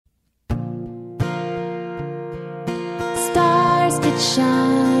could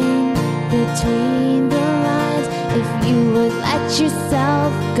shine between the lines if you would let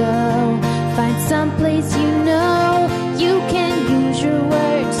yourself go. Find some place you know you can use your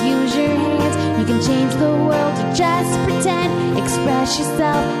words, use your hands. You can change the world, you just pretend. Express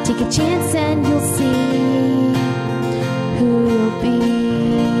yourself, take a chance, and you'll see who you'll be.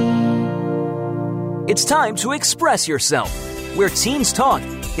 It's time to express yourself, where teens talk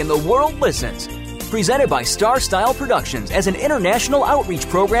and the world listens. Presented by Star Style Productions as an international outreach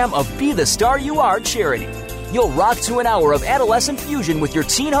program of Be the Star You Are charity. You'll rock to an hour of adolescent fusion with your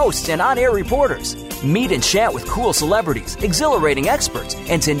teen hosts and on-air reporters. Meet and chat with cool celebrities, exhilarating experts,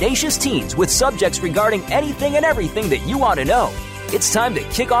 and tenacious teens with subjects regarding anything and everything that you want to know. It's time to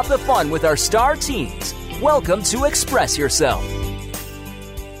kick off the fun with our star teens. Welcome to Express Yourself.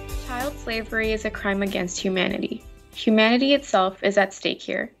 Child slavery is a crime against humanity. Humanity itself is at stake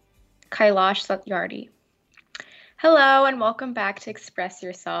here. Kailash Satyarthi. Hello and welcome back to Express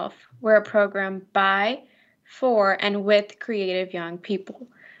Yourself. We're a program by, for, and with creative young people.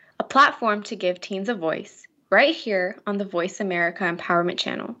 A platform to give teens a voice, right here on the Voice America Empowerment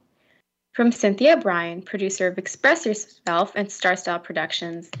Channel. From Cynthia Bryan, producer of Express Yourself and Star Style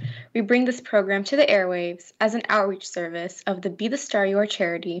Productions, we bring this program to the airwaves as an outreach service of the Be the Star You Are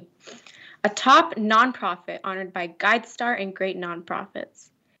charity, a top nonprofit honored by GuideStar and great nonprofits.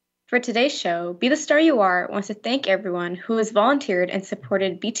 For today's show, Be the Star You Are wants to thank everyone who has volunteered and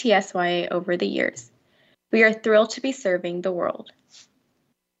supported BTSYA over the years. We are thrilled to be serving the world.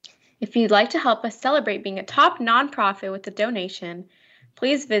 If you'd like to help us celebrate being a top nonprofit with a donation,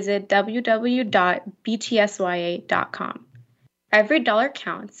 please visit www.btsya.com. Every dollar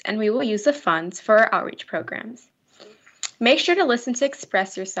counts, and we will use the funds for our outreach programs. Make sure to listen to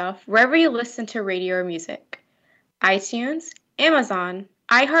Express Yourself wherever you listen to radio or music. iTunes, Amazon,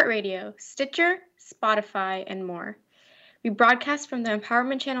 iHeartRadio, Stitcher, Spotify, and more. We broadcast from the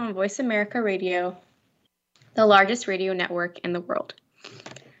Empowerment Channel on Voice America Radio, the largest radio network in the world.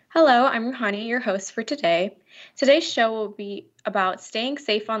 Hello, I'm Ruhani, your host for today. Today's show will be about staying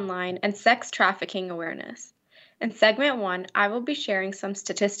safe online and sex trafficking awareness. In segment 1, I will be sharing some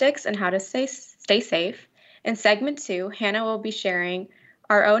statistics on how to stay safe. In segment 2, Hannah will be sharing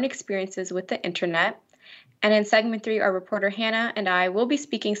our own experiences with the internet. And in segment 3, our reporter Hannah and I will be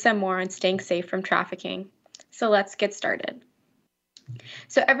speaking some more on staying safe from trafficking. So let's get started.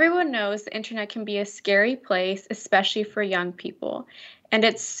 So everyone knows the internet can be a scary place, especially for young people. And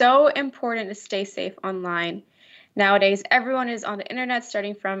it's so important to stay safe online. Nowadays, everyone is on the internet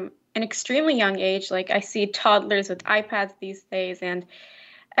starting from an extremely young age. Like I see toddlers with iPads these days, and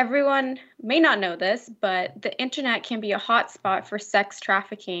everyone may not know this, but the internet can be a hotspot for sex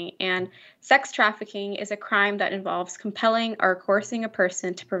trafficking. And sex trafficking is a crime that involves compelling or coercing a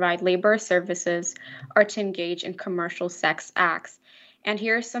person to provide labor or services or to engage in commercial sex acts. And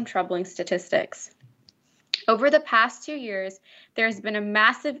here are some troubling statistics. Over the past 2 years, there has been a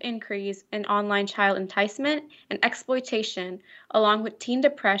massive increase in online child enticement and exploitation, along with teen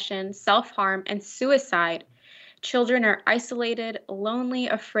depression, self-harm, and suicide. Children are isolated, lonely,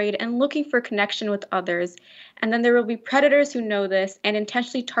 afraid, and looking for connection with others. And then there will be predators who know this and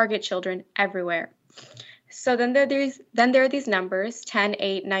intentionally target children everywhere. So then there are these numbers, 10,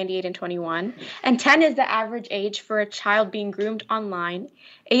 8, 98, and 21. And 10 is the average age for a child being groomed online.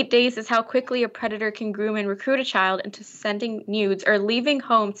 8 days is how quickly a predator can groom and recruit a child into sending nudes or leaving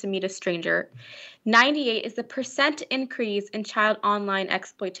home to meet a stranger. 98 is the percent increase in child online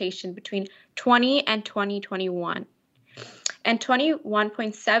exploitation between 20 and 2021. And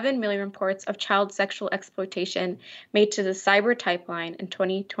 21.7 million reports of child sexual exploitation made to the Cyber Pipeline in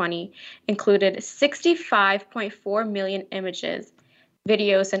 2020 included 65.4 million images,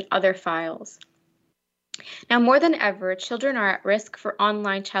 videos, and other files. Now, more than ever, children are at risk for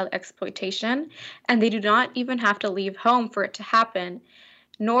online child exploitation, and they do not even have to leave home for it to happen.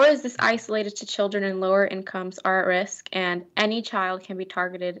 Nor is this isolated to children in lower incomes are at risk, and any child can be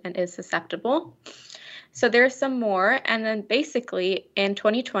targeted and is susceptible. So there's some more, and then basically in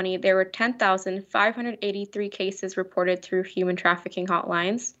 2020, there were 10,583 cases reported through human trafficking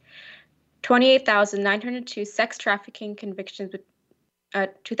hotlines, 28,902 sex trafficking convictions with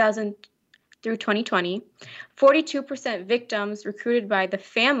 2000 through 2020, 42% victims recruited by the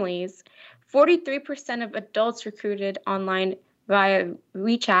families, 43% of adults recruited online via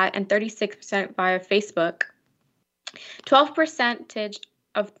WeChat, and 36% via Facebook. 12%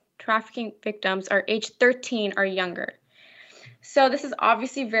 of trafficking victims are age 13 or younger. So this is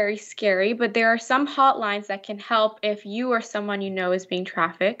obviously very scary, but there are some hotlines that can help if you or someone you know is being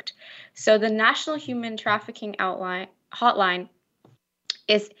trafficked. So the National Human Trafficking Hotline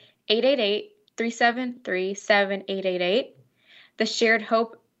is 888-373-7888. The Shared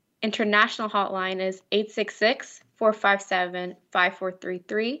Hope International Hotline is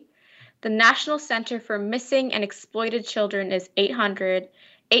 866-457-5433. The National Center for Missing and Exploited Children is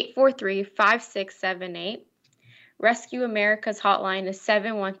 800-843-5678. Rescue America's hotline is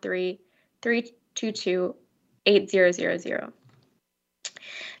 713-322-8000.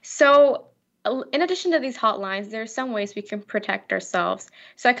 So, in addition to these hotlines, there are some ways we can protect ourselves.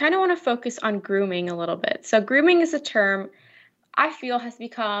 So I kind of want to focus on grooming a little bit. So grooming is a term I feel has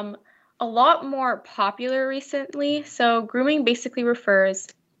become a lot more popular recently. So grooming basically refers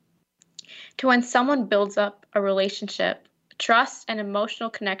to when someone builds up a relationship, trust, and emotional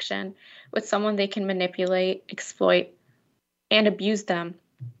connection with someone they can manipulate, exploit, and abuse them.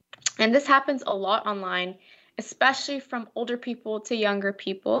 And this happens a lot online, especially from older people to younger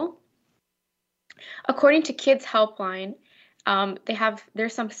people. According to Kids Helpline,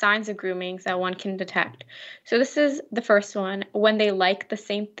 there's some signs of grooming that one can detect. So this is the first one: when they like the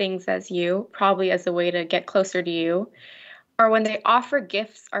same things as you, probably as a way to get closer to you, or when they offer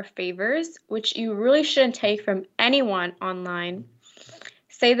gifts or favors, which you really shouldn't take from anyone online.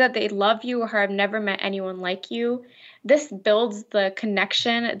 Say that they love you or have never met anyone like you. This builds the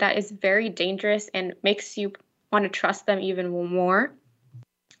connection that is very dangerous and makes you want to trust them even more.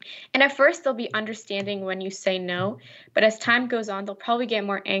 And at first, they'll be understanding when you say no, but as time goes on, they'll probably get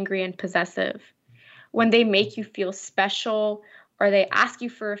more angry and possessive. When they make you feel special or they ask you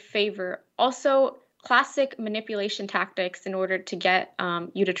for a favor, also classic manipulation tactics in order to get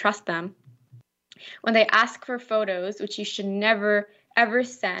you to trust them. When they ask for photos, which you should never, ever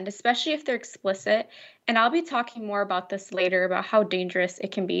send, especially if they're explicit, and I'll be talking more about this later, about how dangerous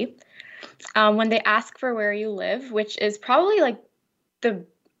it can be. When they ask for where you live, which is probably like the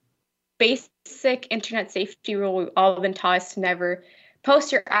basic internet safety rule we've all been taught is to never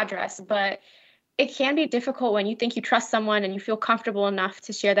post your address, but it can be difficult when you think you trust someone and you feel comfortable enough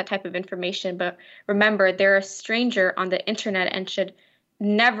to share that type of information. But remember, they're a stranger on the internet and should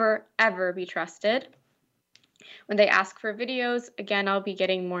never, ever be trusted. When they ask for videos, again, I'll be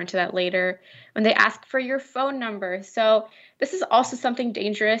getting more into that later. When they ask for your phone number. So this is also something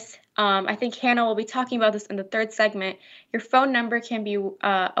dangerous. I think Hannah will be talking about this in the third segment. Your phone number can be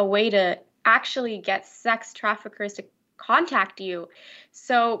a way to actually get sex traffickers to contact you.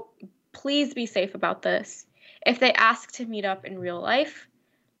 So please be safe about this. If they ask to meet up in real life,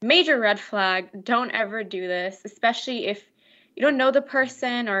 major red flag, don't ever do this, especially if you don't know the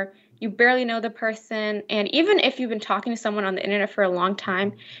person or you barely know the person. And even if you've been talking to someone on the internet for a long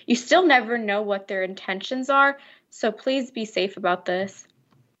time, you still never know what their intentions are. So please be safe about this.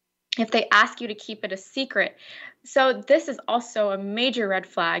 If they ask you to keep it a secret. So this is also a major red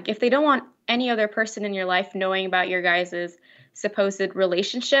flag. If they don't want any other person in your life knowing about your guys' supposed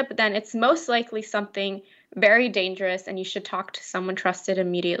relationship, then it's most likely something very dangerous and you should talk to someone trusted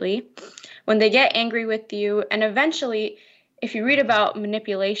immediately. When they get angry with you, and eventually, if you read about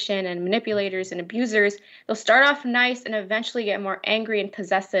manipulation and manipulators and abusers, they'll start off nice and eventually get more angry and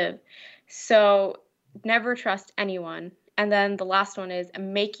possessive. So never trust anyone. And then the last one is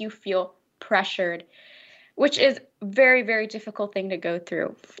make you feel pressured, which is very, very difficult thing to go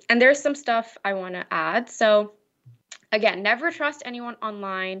through. And there's some stuff I want to add. So again, never trust anyone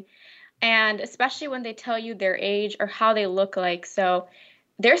online, and especially when they tell you their age or how they look like. So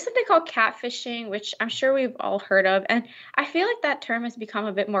there's something called catfishing, which I'm sure we've all heard of. And I feel like that term has become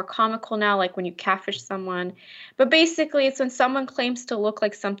a bit more comical now, like when you catfish someone. But basically, it's when someone claims to look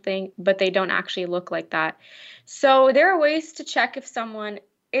like something, but they don't actually look like that. So there are ways to check if someone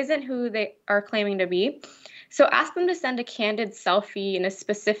isn't who they are claiming to be. So ask them to send a candid selfie in a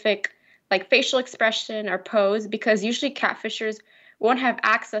specific like facial expression or pose, because usually catfishers won't have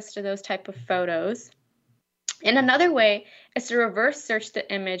access to those type of photos. And another way is to reverse search the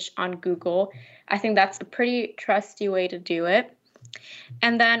image on Google. I think that's a pretty trusty way to do it.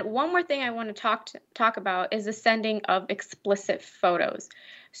 And then one more thing I want to talk about is the sending of explicit photos.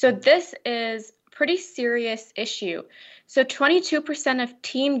 So this is a pretty serious issue. So 22% of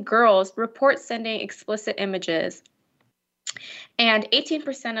teen girls report sending explicit images, and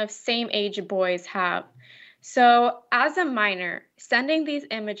 18% of same-age boys have. So as a minor, sending these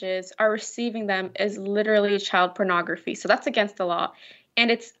images or receiving them is literally child pornography. So that's against the law,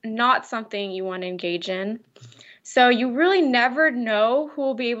 and it's not something you want to engage in. So you really never know who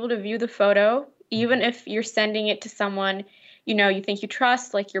will be able to view the photo, even if you're sending it to someone you think you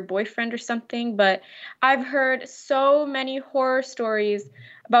trust, like your boyfriend or something. But I've heard so many horror stories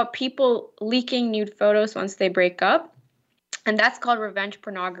about people leaking nude photos once they break up. And that's called revenge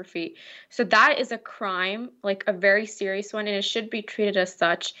pornography. So that is a crime, like a very serious one, and it should be treated as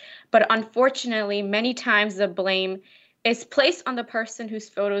such. But unfortunately, many times the blame is placed on the person whose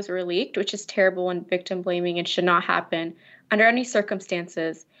photos were leaked, which is terrible and victim blaming and should not happen under any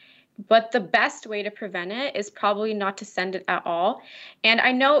circumstances. But the best way to prevent it is probably not to send it at all. And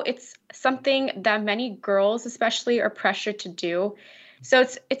I know it's something that many girls especially are pressured to do. So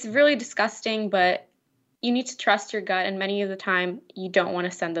it's really disgusting, but you need to trust your gut, and many of the time you don't want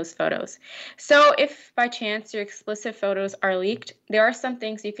to send those photos. So if by chance your explicit photos are leaked, there are some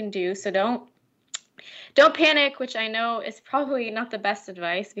things you can do. So don't panic, which I know is probably not the best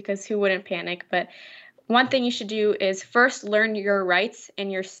advice because who wouldn't panic, but one thing you should do is first learn your rights in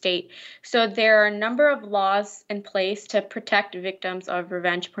your state. So there are a number of laws in place to protect victims of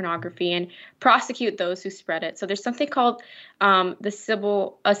revenge pornography and prosecute those who spread it. So there's something called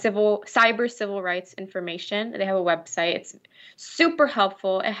the Cyber Civil Rights Information. They have a website. It's super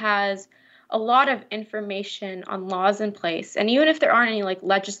helpful. It has a lot of information on laws in place. And even if there aren't any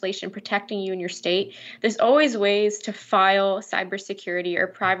legislation protecting you in your state, there's always ways to file cybersecurity or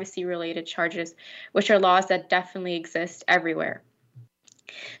privacy related charges, which are laws that definitely exist everywhere.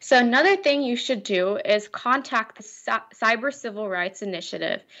 So another thing you should do is contact the Cyber Civil Rights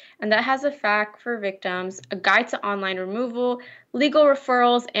Initiative, and that has a FAQ for victims, a guide to online removal, legal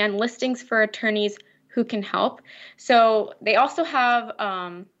referrals, and listings for attorneys who can help. So they also have,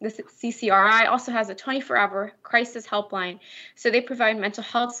 the CCRI also has a 24-hour crisis helpline. So they provide mental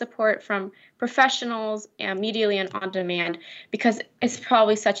health support from professionals immediately and on demand because it's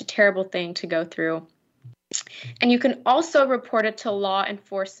probably such a terrible thing to go through. And you can also report it to law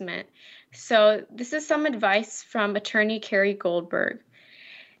enforcement. So this is some advice from attorney Carrie Goldberg.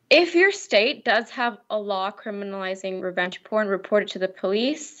 If your state does have a law criminalizing revenge porn, report it to the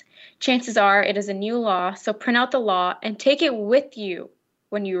police. Chances are it is a new law, so print out the law and take it with you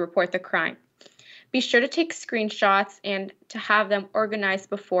when you report the crime. Be sure to take screenshots and to have them organized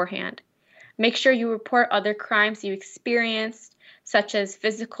beforehand. Make sure you report other crimes you experienced, such as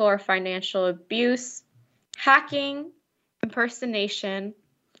physical or financial abuse, hacking, impersonation,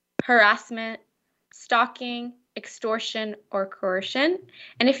 harassment, stalking, extortion, or coercion.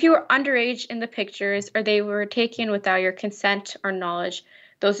 And if you were underage in the pictures or they were taken without your consent or knowledge,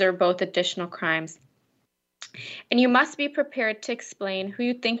 those are both additional crimes. And you must be prepared to explain who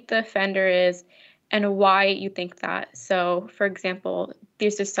you think the offender is and why you think that. So, for example,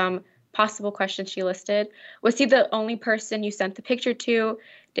 these are some possible questions she listed. Was he the only person you sent the picture to?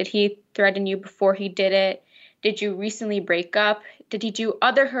 Did he threaten you before he did it? Did you recently break up? Did he do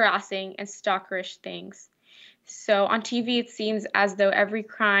other harassing and stalkerish things? So on TV, it seems as though every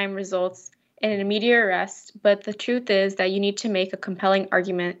crime results in an immediate arrest, but the truth is that you need to make a compelling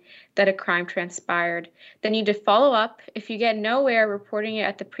argument that a crime transpired. Then you need to follow up. If you get nowhere reporting it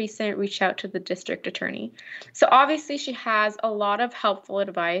at the precinct, reach out to the district attorney. So obviously she has a lot of helpful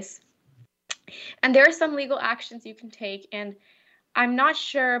advice. And there are some legal actions you can take, and I'm not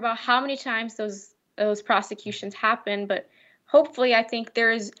sure about how many times those prosecutions happen, but hopefully I think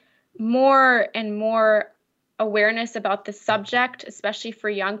there's more and more awareness about the subject, especially for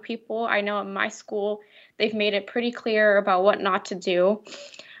young people. I know at my school, they've made it pretty clear about what not to do.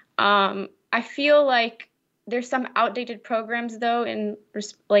 I feel like there's some outdated programs, though, in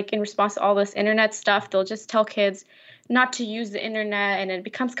response to all this internet stuff. They'll just tell kids not to use the internet, and it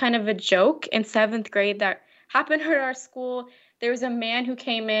becomes kind of a joke. In 7th grade, that happened at our school. There was a man who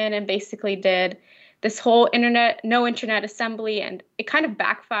came in and basically did this whole no internet assembly, and it kind of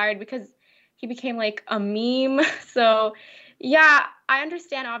backfired because he became like a meme. So yeah, I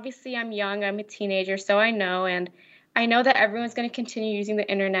understand. Obviously, I'm young. I'm a teenager, so I know. And I know that everyone's going to continue using the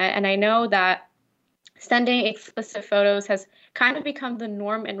internet. And I know that sending explicit photos has kind of become the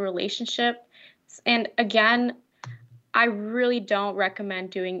norm in relationships. And again, I really don't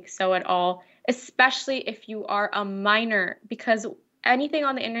recommend doing so at all, especially if you are a minor, because anything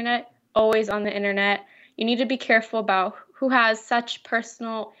on the internet, always on the internet. You need to be careful about who has such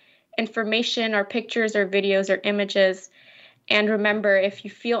personal information or pictures or videos or images. And remember, if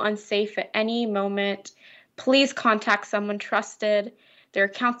you feel unsafe at any moment, please contact someone trusted. There are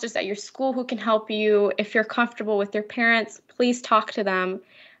counselors at your school who can help you. If you're comfortable with your parents, please talk to them.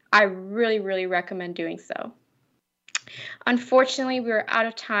 I really, really recommend doing so. Unfortunately, we're out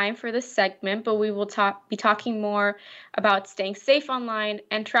of time for this segment, but we will be talking more about staying safe online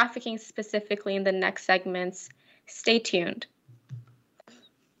and trafficking specifically in the next segments. Stay tuned.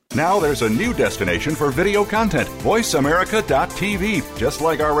 Now there's a new destination for video content, voiceamerica.tv. Just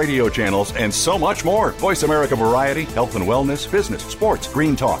like our radio channels and so much more. Voice America Variety, Health and Wellness, Business, Sports,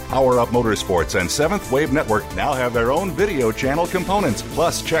 Green Talk, Power Up Motorsports, and Seventh Wave Network now have their own video channel components.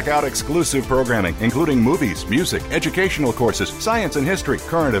 Plus, check out exclusive programming, including movies, music, educational courses, science and history,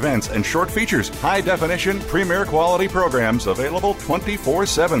 current events, and short features. High-definition, premier quality programs available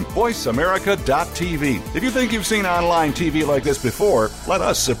 24/7. VoiceAmerica.tv. If you think you've seen online TV like this before, let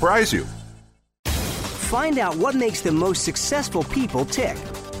us surprise you. Find out what makes the most successful people tick.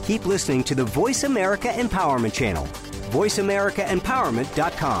 Keep listening to the Voice America Empowerment Channel.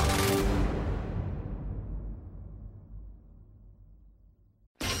 VoiceAmericaEmpowerment.com.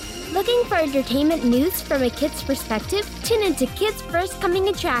 Looking for entertainment news from a kid's perspective? Tune into Kids First Coming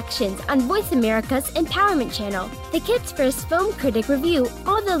Attractions on Voice America's Empowerment Channel. The Kids First Film Critic review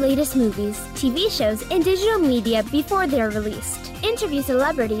all the latest movies, TV shows, and digital media before they're released. Interview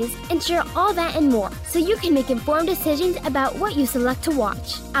celebrities and share all that and more so you can make informed decisions about what you select to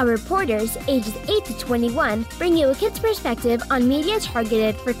watch. Our reporters, ages 8 to 21, bring you a kid's perspective on media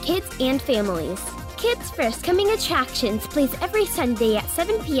targeted for kids and families. Kids First Coming Attractions plays every Sunday at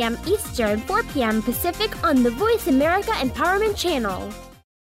 7 p.m. Eastern, 4 p.m. Pacific on the Voice America Empowerment Channel.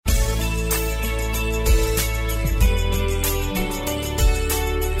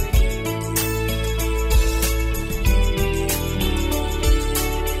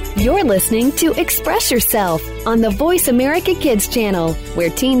 You're listening to Express Yourself on the Voice America Kids channel, where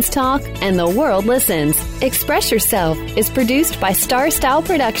teens talk and the world listens. Express Yourself is produced by Star Style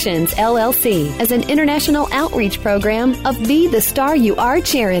Productions, LLC, as an international outreach program of Be the Star You Are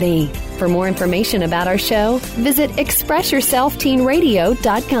charity. For more information about our show, visit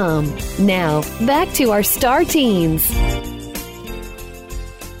ExpressYourselfTeenRadio.com. Now, back to our Star Teens.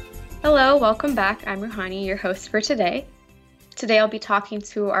 Hello, welcome back. I'm Ruhani, your host for today. Today I'll be talking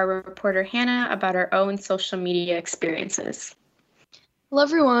to our reporter Hannah about our own social media experiences. Hello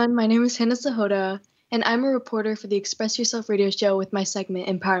everyone, my name is Hannah Sahota, and I'm a reporter for the Express Yourself radio show with my segment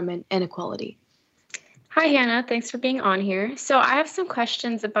Empowerment and Equality. Hi Hannah, thanks for being on here. So I have some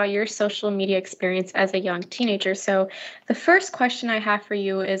questions about your social media experience as a young teenager. So the first question I have for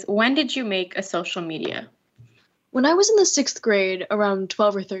you is, when did you make a social media? When I was in the 6th grade, around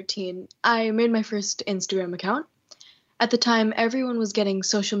 12 or 13, I made my first Instagram account. At the time, everyone was getting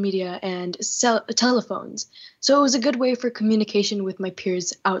social media and telephones, so it was a good way for communication with my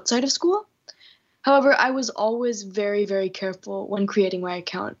peers outside of school. However, I was always very, very careful when creating my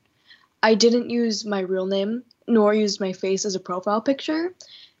account. I didn't use my real name, nor use my face as a profile picture,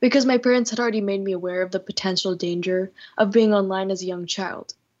 because my parents had already made me aware of the potential danger of being online as a young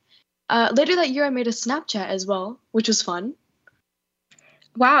child. Later that year, I made a Snapchat as well, which was fun.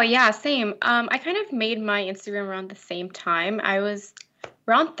 Wow, yeah, same. I kind of made my Instagram around the same time. I was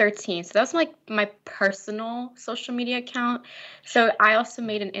around 13, so that was like my personal social media account. So I also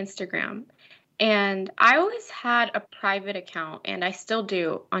made an Instagram. And I always had a private account, and I still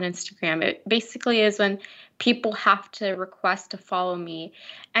do on Instagram. It basically is when people have to request to follow me.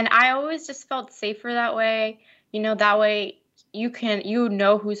 And I always just felt safer that way. That way you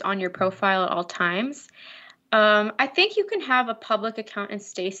know who's on your profile at all times. I think you can have a public account and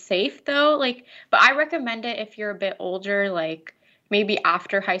stay safe though, but I recommend it if you're a bit older, like maybe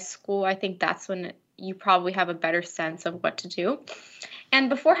after high school. I think that's when you probably have a better sense of what to do. And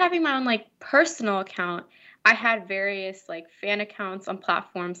before having my own personal account, I had various fan accounts on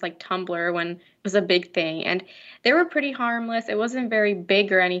platforms like Tumblr when it was a big thing, and they were pretty harmless. It wasn't very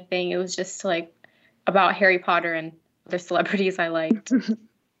big or anything. It was just about Harry Potter and other celebrities I liked.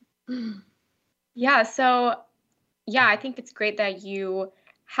 Yeah, so I think it's great that you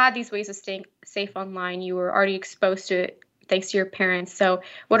had these ways of staying safe online. You were already exposed to it thanks to your parents. So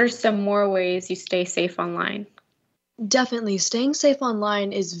what are some more ways you stay safe online? Definitely. Staying safe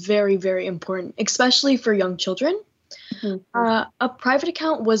online is very, very important, especially for young children. Mm-hmm. A private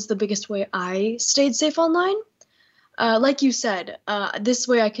account was the biggest way I stayed safe online. Like you said, this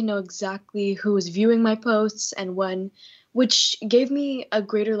way I can know exactly who is viewing my posts and when, which gave me a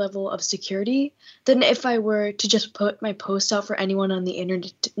greater level of security than if I were to just put my posts out for anyone on the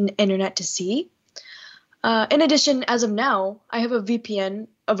internet to see. In addition, as of now, I have a VPN,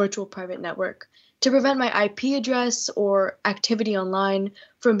 a virtual private network, to prevent my IP address or activity online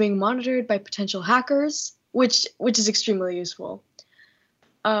from being monitored by potential hackers, which is extremely useful.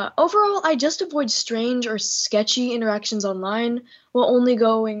 Overall, I just avoid strange or sketchy interactions online while only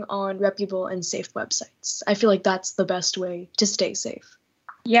going on reputable and safe websites. I feel like that's the best way to stay safe.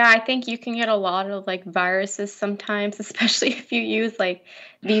 Yeah, I think you can get a lot of like viruses sometimes, especially if you use like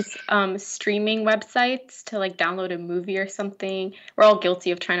these streaming websites to like download a movie or something. We're all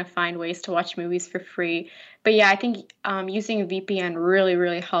guilty of trying to find ways to watch movies for free. But yeah, I think using a VPN really,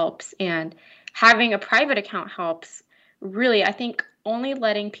 really helps. And having a private account helps. Really, I think only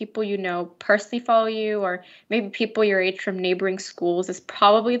letting people you know personally follow you, or maybe people your age from neighboring schools, is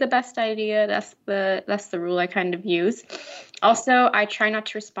probably the best idea. That's the rule I kind of use. Also, I try not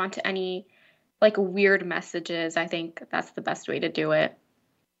to respond to any like weird messages. I think that's the best way to do it.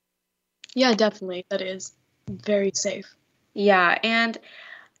 Yeah, definitely. That is very safe. Yeah, and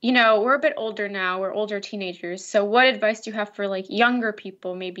we're a bit older now. We're older teenagers. So what advice do you have for like younger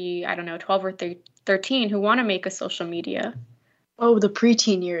people, maybe, I don't know, 12 or 13, who want to make a social media? Oh, the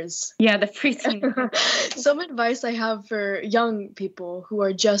preteen years. Yeah, the preteen. Some advice I have for young people who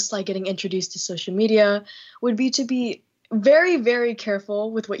are just like getting introduced to social media would be to be very, very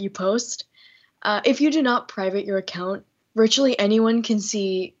careful with what you post. If you do not private your account, virtually anyone can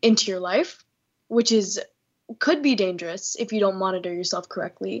see into your life, which could be dangerous if you don't monitor yourself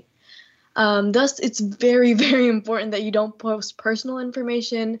correctly. Thus, it's very, very important that you don't post personal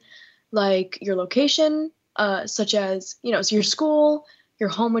information like your location, such as, so your school, your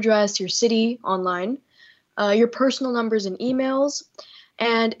home address, your city online, your personal numbers and emails,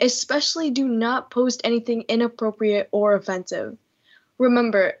 and especially do not post anything inappropriate or offensive.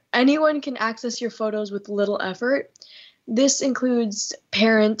 Remember, anyone can access your photos with little effort. This includes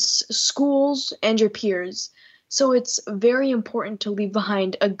parents, schools, and your peers. So it's very important to leave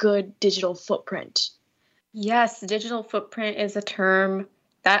behind a good digital footprint. Yes, digital footprint is a term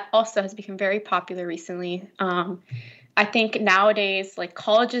that also has become very popular recently. I think nowadays, like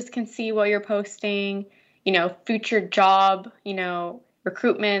colleges can see what you're posting, future job,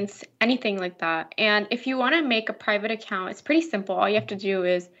 recruitments, anything like that. And if you want to make a private account, it's pretty simple. All you have to do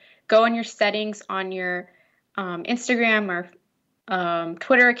is go in your settings on your Instagram or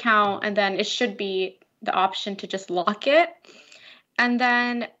Twitter account, and then it should be the option to just lock it. And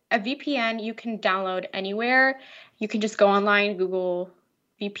then a VPN you can download anywhere. You can just go online, Google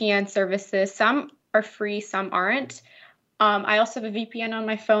VPN services. Some are free, some aren't. I also have a VPN on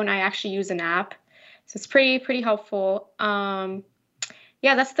my phone. I actually use an app. So it's pretty helpful.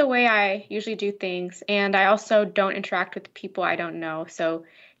 Yeah, that's the way I usually do things. And I also don't interact with people I don't know. So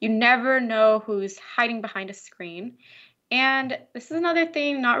you never know who's hiding behind a screen. And this is another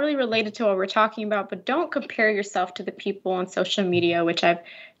thing not really related to what we're talking about, but don't compare yourself to the people on social media, which I've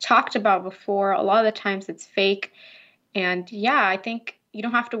talked about before. A lot of the times it's fake. And yeah, I think you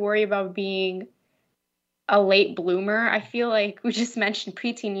don't have to worry about being a late bloomer. I feel like we just mentioned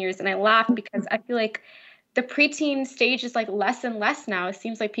preteen years, and I laugh because I feel like the preteen stage is like less and less now. It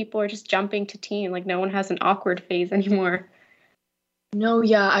seems like people are just jumping to teen, like no one has an awkward phase anymore. No,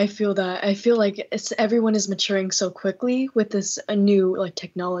 yeah, I feel that. I feel like everyone is maturing so quickly with this new like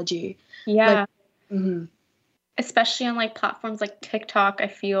technology. Yeah. Like, especially on like platforms like TikTok, I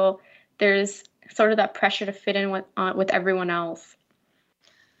feel there's sort of that pressure to fit in with everyone else.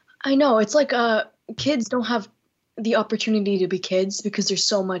 I know, it's like kids don't have the opportunity to be kids because there's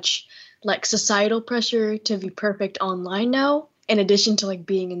so much like societal pressure to be perfect online now, in addition to like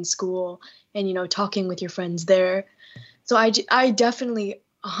being in school and talking with your friends there. So I definitely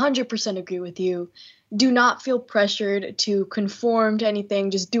 100% agree with you. Do not feel pressured to conform to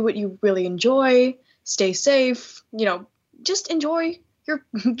anything. Just do what you really enjoy. Stay safe. Just enjoy your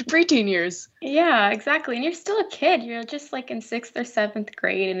preteen years. Yeah, exactly. And you're still a kid. You're just like in 6th or 7th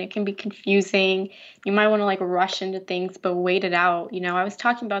grade, and it can be confusing. You might want to like rush into things, but wait it out. I was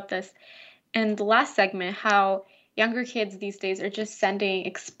talking about this in the last segment, how younger kids these days are just sending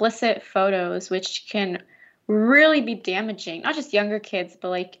explicit photos, which can really be damaging. Not just younger kids, but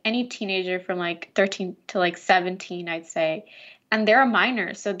like any teenager from like 13 to like 17, I'd say. And they're a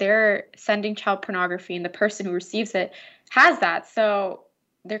minor, so they're sending child pornography, and the person who receives it has that. So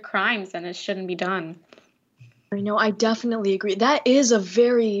they're crimes, and it shouldn't be done. I know, I definitely agree. That is a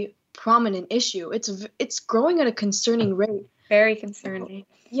very prominent issue. It's growing at a concerning rate. Very concerning.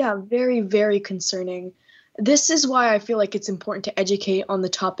 Yeah, very, very concerning. This is why I feel like it's important to educate on the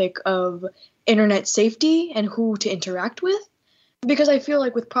topic of internet safety and who to interact with, because I feel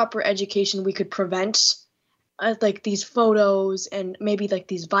like with proper education we could prevent like these photos and maybe like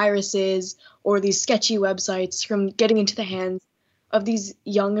these viruses or these sketchy websites from getting into the hands of these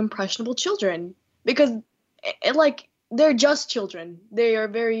young impressionable children, because like they're just children. They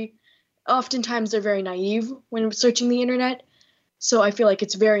are oftentimes they're very naive when searching the internet. So I feel like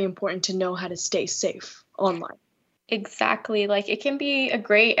it's very important to know how to stay safe online. Exactly. Like it can be a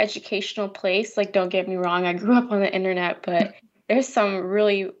great educational place. Like, don't get me wrong, I grew up on the internet, but there's some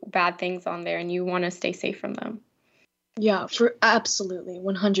really bad things on there, and you want to stay safe from them. Yeah, for absolutely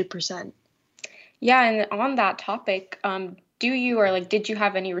 100%. Yeah, and on that topic, did you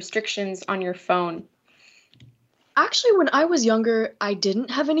have any restrictions on your phone? Actually, when I was younger, I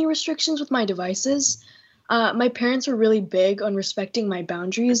didn't have any restrictions with my devices. My parents were really big on respecting my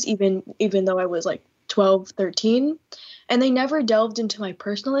boundaries, even though I was like 12, 13, and they never delved into my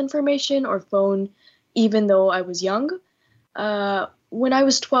personal information or phone, even though I was young. When I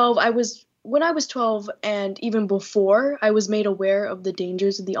was 12, and even before, I was made aware of the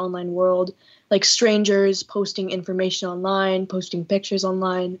dangers of the online world, like strangers posting information online, posting pictures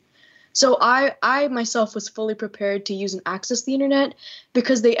online. So I myself was fully prepared to use and access the internet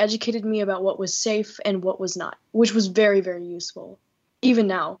because they educated me about what was safe and what was not, which was very, very useful, even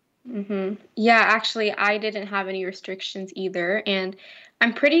now. Mm-hmm. Yeah, actually, I didn't have any restrictions either. And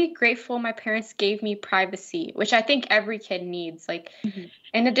I'm pretty grateful my parents gave me privacy, which I think every kid needs. Like,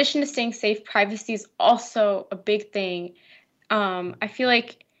 in addition to staying safe, privacy is also a big thing. I feel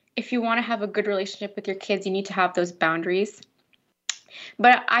like if you want to have a good relationship with your kids, you need to have those boundaries.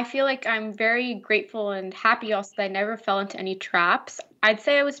 But I feel like I'm very grateful and happy also that I never fell into any traps. I'd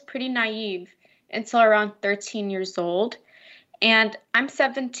say I was pretty naive until around 13 years old. And I'm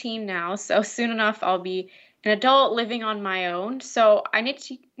 17 now, so soon enough I'll be an adult living on my own. So I need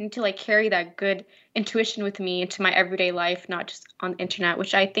to like carry that good intuition with me into my everyday life, not just on the internet,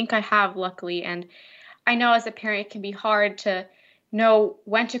 which I think I have luckily. And I know as a parent it can be hard to know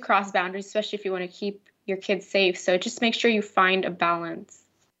when to cross boundaries, especially if you want to keep your kids safe. So just make sure you find a balance.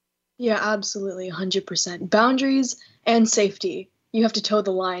 Yeah, absolutely, 100%. Boundaries and safety. You have to toe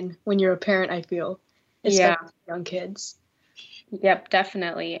the line when you're a parent, I feel, especially young kids. Yep,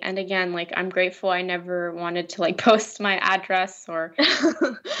 definitely. And again, like I'm grateful I never wanted to like post my address or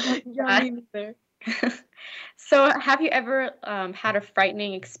Yeah, me neither. So have you ever had a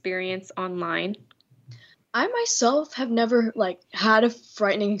frightening experience online? I myself have never had a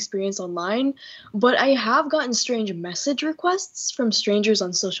frightening experience online, but I have gotten strange message requests from strangers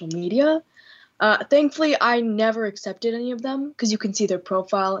on social media. Thankfully, I never accepted any of them because you can see their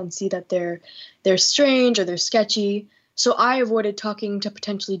profile and see that they're strange or they're sketchy. So I avoided talking to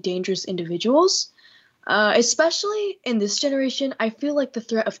potentially dangerous individuals. Especially in this generation, I feel like the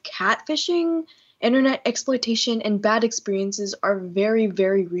threat of catfishing, internet exploitation, and bad experiences are very,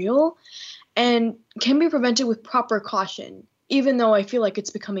 very real and can be prevented with proper caution, even though I feel like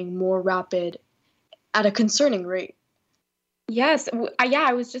it's becoming more rapid at a concerning rate. Yes.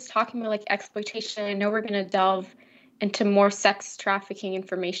 I was just talking about like exploitation. I know we're going to delve into more sex trafficking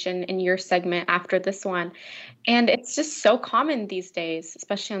information in your segment after this one. And it's just so common these days,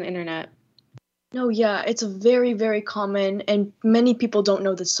 especially on the internet. No, yeah, it's very, very common, and many people don't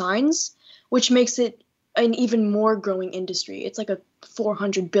know the signs, which makes it an even more growing industry. It's like a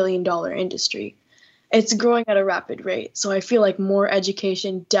 $400 billion industry. It's growing at a rapid rate. So I feel like more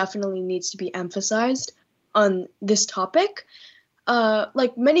education definitely needs to be emphasized on this topic.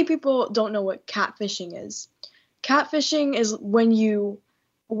 Like many people don't know what catfishing is. Catfishing is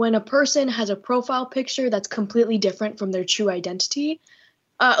when a person has a profile picture that's completely different from their true identity.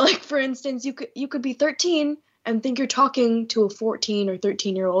 Like for instance, you could be 13 and think you're talking to a 14 or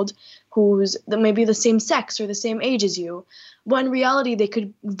 13-year-old who's maybe the same sex or the same age as you. But in reality, they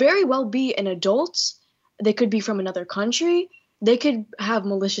could very well be an adult. They could be from another country. They could have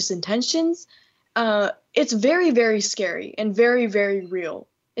malicious intentions. It's very, very scary and very, very real,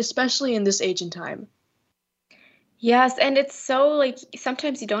 especially in this age and time. Yes, and it's so like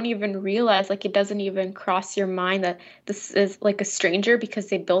sometimes you don't even realize, like it doesn't even cross your mind that this is like a stranger because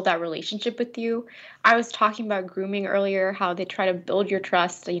they build that relationship with you. I was talking about grooming earlier, how they try to build your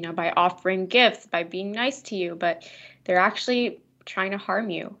trust, by offering gifts, by being nice to you, but they're actually trying to harm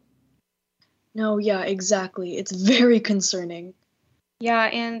you. No, yeah, exactly. It's very concerning. Yeah,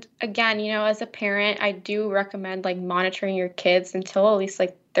 and again, as a parent, I do recommend like monitoring your kids until at least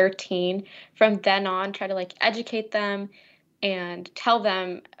like 13. From then on, try to like educate them and tell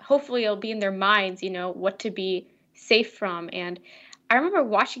them, hopefully it'll be in their minds, what to be safe from. And I remember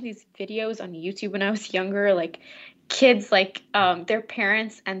watching these videos on YouTube when I was younger, like kids, like their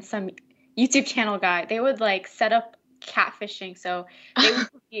parents and some YouTube channel guy, they would like set up catfishing. So they would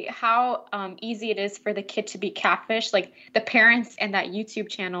see how easy it is for the kid to be catfished. Like the parents and that YouTube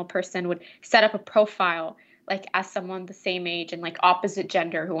channel person would set up a profile like as someone the same age and like opposite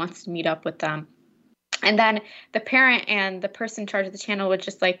gender who wants to meet up with them. And then the parent and the person in charge of the channel would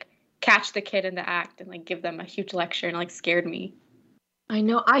just like catch the kid in the act and like give them a huge lecture, and like scared me. I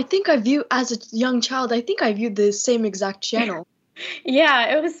know. As a young child, I think I viewed the same exact channel.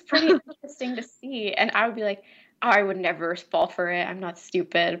 Yeah, it was pretty interesting to see. And I would be like, I would never fall for it. I'm not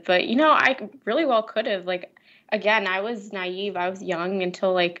stupid. But, you know, I really well could have. Like, again, I was naive. I was young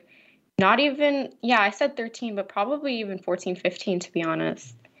until, like, not even, yeah, I said 13, but probably even 14, 15, to be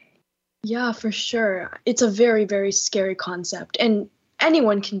honest. Yeah, for sure. It's a very, very scary concept. And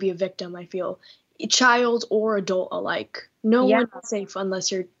anyone can be a victim, I feel. Child or adult alike. No Yeah. one is safe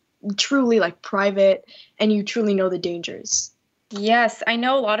unless you're truly like private and you truly know the dangers. Yes, I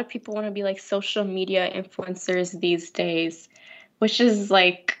know a lot of people want to be like social media influencers these days, which is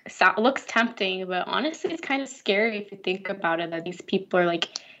like looks tempting, but honestly, it's kind of scary if you think about it, that these people are like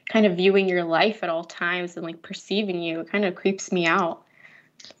kind of viewing your life at all times and like perceiving you. It kind of creeps me out.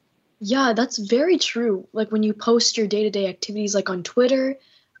 Yeah, that's very true. Like when you post your day-to-day activities like on Twitter,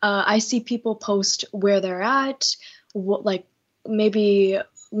 I see people post where they're at, what like maybe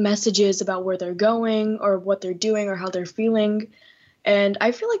messages about where they're going or what they're doing or how they're feeling. And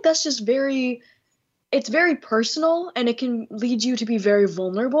I feel like that's just it's very personal and it can lead you to be very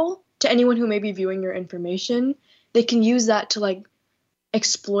vulnerable to anyone who may be viewing your information. They can use that to like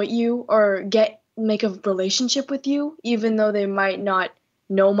exploit you or make a relationship with you, even though they might not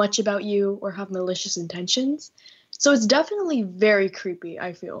know much about you or have malicious intentions. So it's definitely very creepy,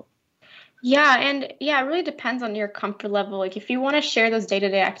 I feel. Yeah, and yeah, it really depends on your comfort level. Like if you want to share those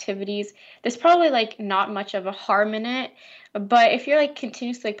day-to-day activities, there's probably like not much of a harm in it. But if you're like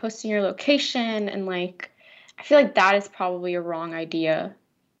continuously like, posting your location and like I feel like that is probably a wrong idea,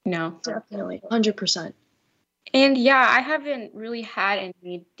 you know. Definitely, 100%. And yeah, I haven't really had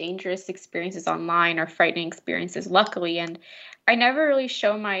any dangerous experiences online or frightening experiences, luckily. And I never really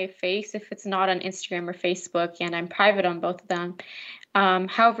show my face if it's not on Instagram or Facebook, and I'm private on both of them.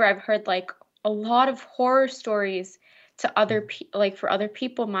 However, I've heard like a lot of horror stories to like for other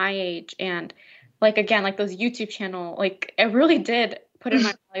people my age, and like again, like those YouTube channel, like it really did put in my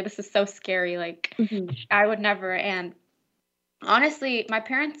mind, like this is so scary. Like I would never. And honestly, my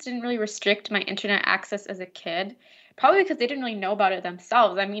parents didn't really restrict my internet access as a kid, probably because they didn't really know about it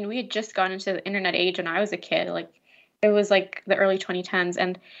themselves. I mean, we had just gone into the internet age when I was a kid. Like it was like the early 2010s,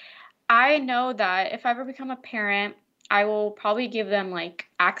 and I know that if I ever become a parent, I will probably give them like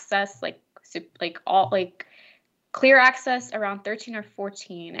access, like all like clear access around 13 or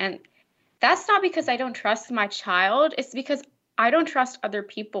 14. And that's not because I don't trust my child. It's because I don't trust other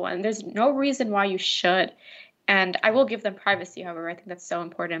people, and there's no reason why you should. And I will give them privacy, however. I think that's so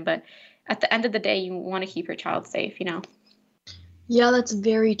important. But at the end of the day, you want to keep your child safe, you know? Yeah, that's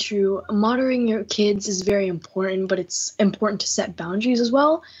very true. Monitoring your kids is very important, but it's important to set boundaries as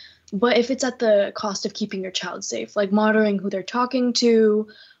well. But if it's at the cost of keeping your child safe, like monitoring who they're talking to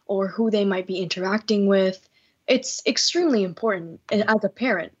or who they might be interacting with, it's extremely important as a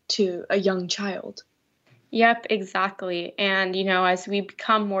parent to a young child. Yep, exactly. And, you know, as we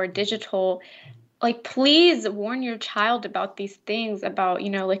become more digital, like, please warn your child about these things, about, you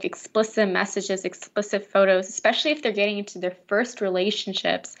know, like explicit messages, explicit photos, especially if they're getting into their first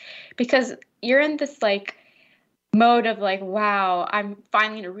relationships, because you're in this like mode of like, wow, I'm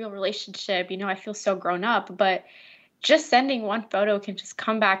finally in a real relationship. You know, I feel so grown up, but just sending one photo can just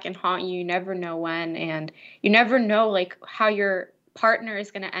come back and haunt you. You never know when, and you never know like how your partner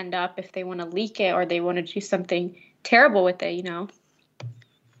is going to end up if they want to leak it or they want to do something terrible with it, you know?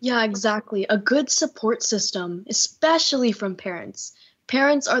 Yeah, exactly. A good support system, especially from parents.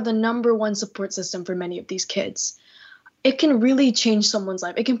 Parents are the number one support system for many of these kids. It can really change someone's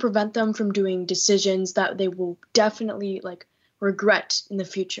life. It can prevent them from doing decisions that they will definitely like regret in the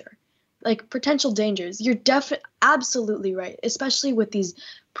future. Like potential dangers. You're absolutely right. Especially with these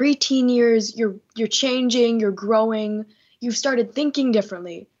preteen years, you're changing, you're growing, you've started thinking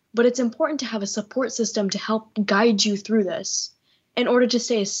differently. But it's important to have a support system to help guide you through this in order to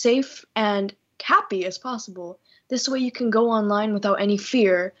stay as safe and happy as possible. This way you can go online without any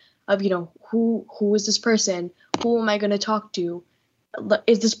fear of, you know, who is this person? Who am I going to talk to?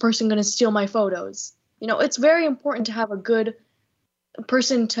 Is this person going to steal my photos? You know, it's very important to have a good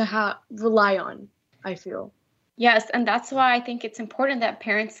person to rely on, I feel. Yes, and that's why I think it's important that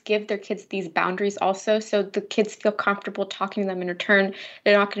parents give their kids these boundaries also, so the kids feel comfortable talking to them in return.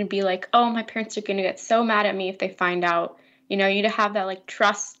 They're not going to be like, oh, my parents are going to get so mad at me if they find out. You know, you to have that like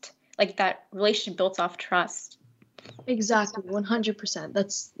trust, like that relationship built off trust. Exactly, 100%.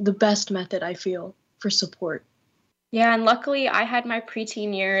 That's the best method, I feel, for support. Yeah, and luckily I had my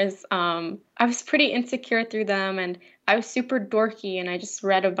preteen years. I was pretty insecure through them, and I was super dorky, and I just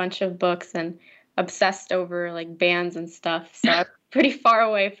read a bunch of books and obsessed over like bands and stuff. So I'm pretty far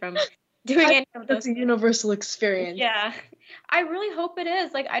away from doing any of those. That's a universal experience. Yeah, I really hope it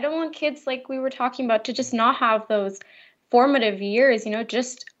is. Like, I don't want kids, like we were talking about, to just not have those formative years, you know,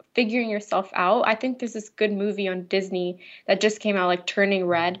 just figuring yourself out. I think there's this good movie on Disney that just came out, like Turning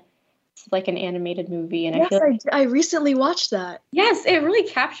Red. It's like an animated movie, and Yes, I recently watched that. Yes, it really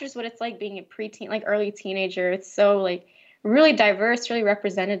captures what it's like being a preteen, like early teenager. It's so like really diverse, really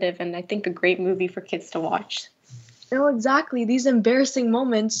representative, and I think a great movie for kids to watch. No, exactly. These embarrassing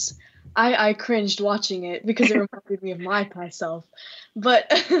moments, I cringed watching it because it reminded me of my past self. But,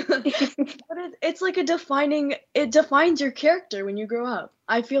 it's like it defines your character when you grow up.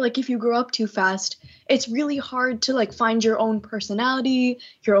 I feel like if you grow up too fast, it's really hard to like find your own personality,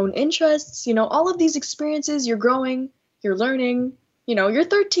 your own interests, all of these experiences. You're growing, you're learning, you're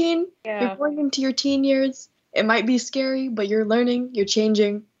 13, You're going into your teen years. It might be scary, but you're learning, you're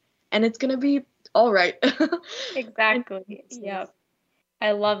changing, and it's going to be all right. Exactly. Yep.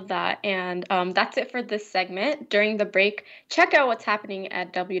 I love that. And that's it for this segment. During the break, check out what's happening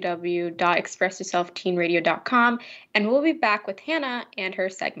at www.expressyourselfteenradio.com, and we'll be back with Hannah and her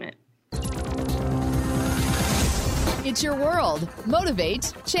segment. It's your world.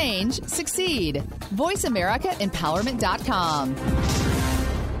 Motivate, change, succeed. VoiceAmericaEmpowerment.com.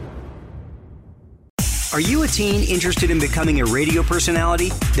 Are you a teen interested in becoming a radio personality?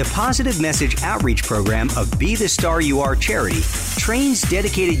 The Positive Message Outreach Program of Be the Star You Are charity trains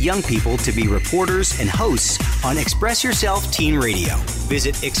dedicated young people to be reporters and hosts on Express Yourself Teen Radio.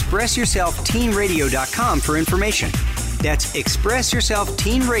 Visit ExpressYourselfTeenRadio.com for information. That's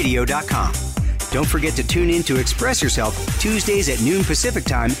ExpressYourselfTeenRadio.com. Don't forget to tune in to Express Yourself Tuesdays at noon Pacific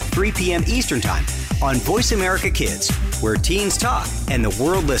Time, 3 p.m. Eastern Time on Voice America Kids, where teens talk and the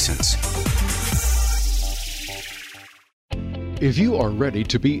world listens. If you are ready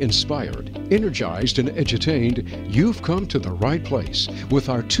to be inspired, energized, and edutained, you've come to the right place with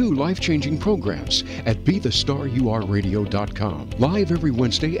our 2 life-changing programs at BeTheStarYouAreRadio.com. Live every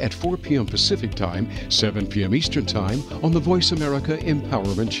Wednesday at 4 p.m. Pacific Time, 7 p.m. Eastern Time on the Voice America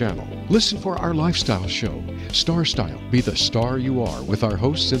Empowerment Channel. Listen for our lifestyle show, Star Style, Be the Star You Are, with our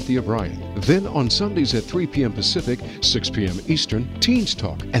host Cynthia Bryan. Then on Sundays at 3 p.m. Pacific, 6 p.m. Eastern, Teens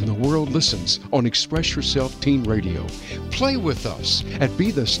Talk and the World Listens on Express Yourself Teen Radio. Play with us at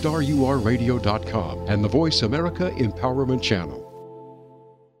BeTheStarYouAreRadio.com and the Voice America Empowerment Channel.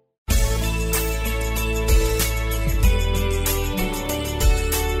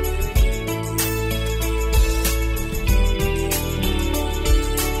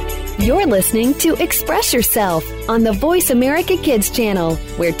 You're listening to Express Yourself on the Voice America Kids channel,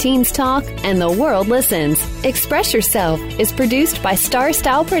 where teens talk and the world listens. Express Yourself is produced by Star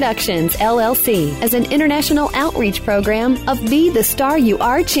Style Productions, LLC, as an international outreach program of Be the Star You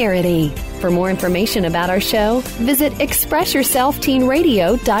Are charity. For more information about our show, visit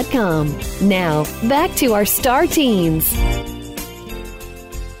ExpressYourselfTeenRadio.com. Now, back to our Star Teens.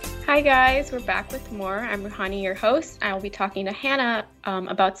 Hi guys, we're back with more. I'm Ruhani, your host. I will be talking to Hannah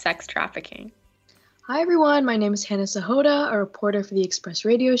about sex trafficking. Hi everyone, my name is Hannah Sahota, a reporter for the Express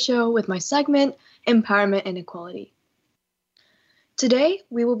Radio Show with my segment, Empowerment and Equality. Today,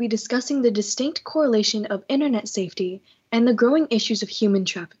 we will be discussing the distinct correlation of internet safety and the growing issues of human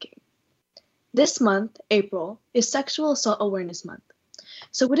trafficking. This month, April, is Sexual Assault Awareness Month,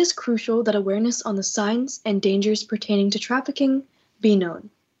 so it is crucial that awareness on the signs and dangers pertaining to trafficking be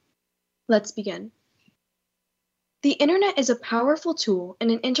known. Let's begin. The internet is a powerful tool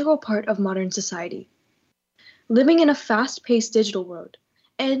and an integral part of modern society. Living in a fast-paced digital world,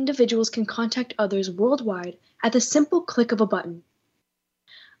 individuals can contact others worldwide at the simple click of a button.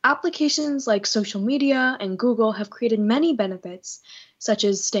 Applications like social media and Google have created many benefits, such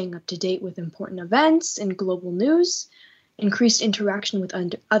as staying up to date with important events and global news, increased interaction with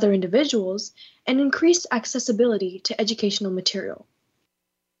other individuals, and increased accessibility to educational material.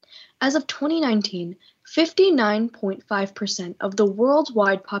 As of 2019, 59.5% of the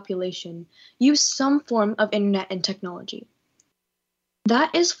worldwide population use some form of internet and technology.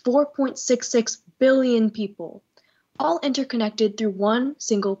 That is 4.66 billion people, all interconnected through one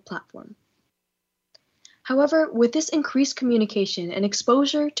single platform. However, with this increased communication and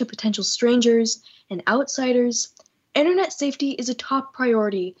exposure to potential strangers and outsiders, internet safety is a top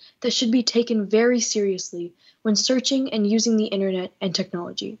priority that should be taken very seriously when searching and using the internet and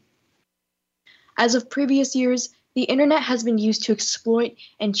technology. As of previous years, the internet has been used to exploit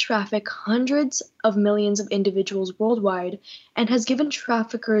and traffic hundreds of millions of individuals worldwide and has given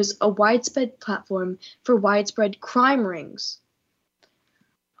traffickers a widespread platform for widespread crime rings.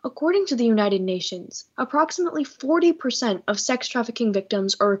 According to the United Nations, approximately 40% of sex trafficking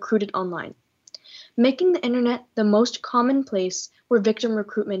victims are recruited online, making the internet the most common place where victim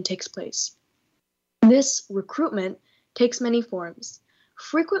recruitment takes place. This recruitment takes many forms,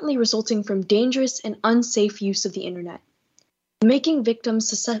 frequently resulting from dangerous and unsafe use of the internet. making victims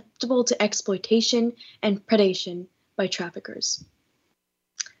susceptible to exploitation and predation by traffickers.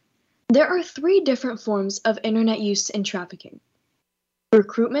 There are 3 different forms of internet use in trafficking: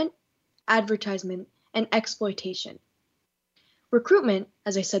 recruitment, advertisement, and exploitation. Recruitment,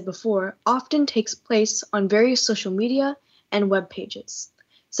 as I said before, often takes place on various social media and web pages,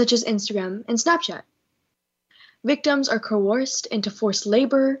 such as Instagram and Snapchat. Victims are coerced into forced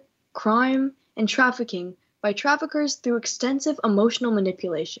labor, crime, and trafficking by traffickers through extensive emotional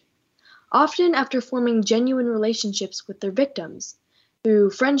manipulation, often after forming genuine relationships with their victims through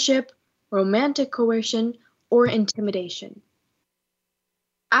friendship, romantic coercion, or intimidation.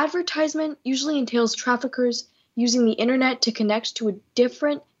 Advertisement usually entails traffickers using the internet to connect to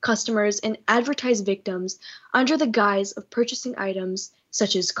different customers and advertise victims under the guise of purchasing items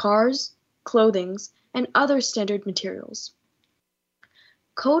such as cars, clothing, and other standard materials.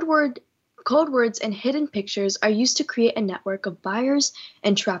 Code words and hidden pictures are used to create a network of buyers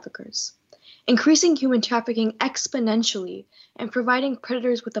and traffickers, increasing human trafficking exponentially and providing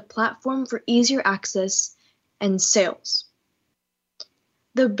predators with a platform for easier access and sales.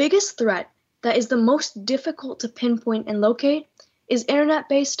 The biggest threat that is the most difficult to pinpoint and locate is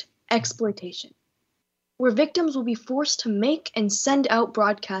internet-based exploitation, where victims will be forced to make and send out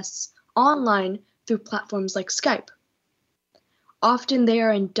broadcasts online through platforms like Skype. Often they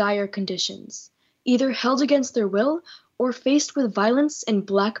are in dire conditions, either held against their will or faced with violence and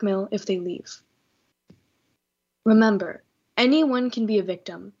blackmail if they leave. Remember, anyone can be a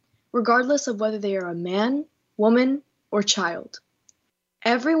victim, regardless of whether they are a man, woman, or child.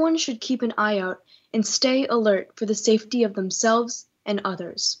 Everyone should keep an eye out and stay alert for the safety of themselves and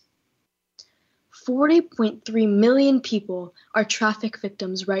others. 40.3 million people are traffic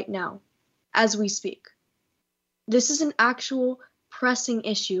victims right now, as we speak. This is an actual pressing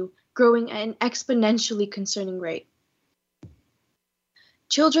issue growing at an exponentially concerning rate.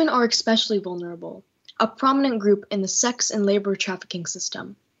 Children are especially vulnerable, a prominent group in the sex and labor trafficking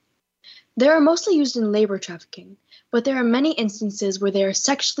system. They are mostly used in labor trafficking, but there are many instances where they are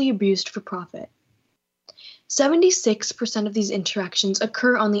sexually abused for profit. 76% of these interactions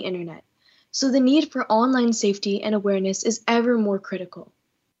occur on the internet, so the need for online safety and awareness is ever more critical.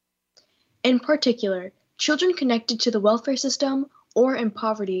 In particular, children connected to the welfare system or in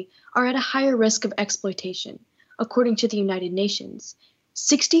poverty are at a higher risk of exploitation. According to the United Nations,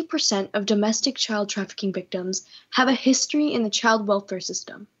 60% of domestic child trafficking victims have a history in the child welfare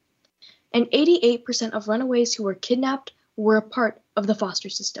system, and 88% of runaways who were kidnapped were a part of the foster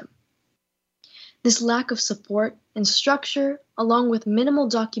system. This lack of support and structure, along with minimal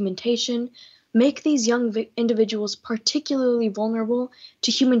documentation, make these young individuals particularly vulnerable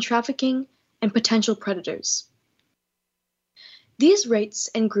to human trafficking and potential predators. These rates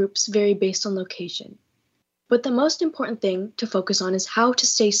and groups vary based on location, but the most important thing to focus on is how to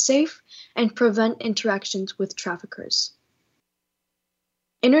stay safe and prevent interactions with traffickers.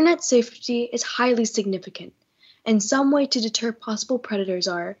 Internet safety is highly significant, and some way to deter possible predators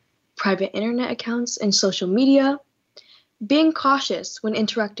are private internet accounts and social media, being cautious when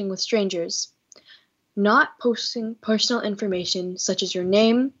interacting with strangers, not posting personal information such as your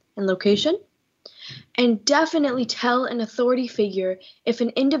name and location, and definitely tell an authority figure if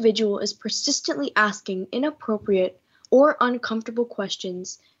an individual is persistently asking inappropriate or uncomfortable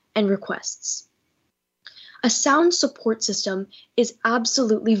questions and requests. A sound support system is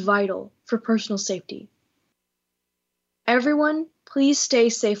absolutely vital for personal safety. Everyone, please stay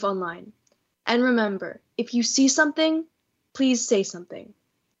safe online. And remember, if you see something, please say something.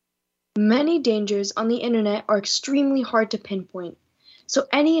 Many dangers on the internet are extremely hard to pinpoint, so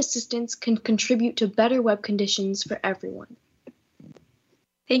any assistance can contribute to better web conditions for everyone.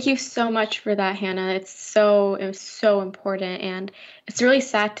 Thank you so much for that, Hannah. It was so important, and it's really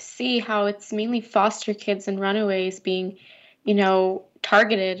sad to see how it's mainly foster kids and runaways being,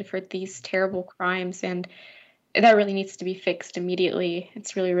 targeted for these terrible crimes, and that really needs to be fixed immediately.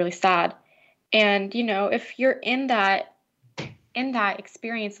 It's really, really sad. And if you're in that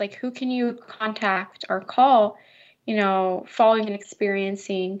experience, like, who can you contact or call, following and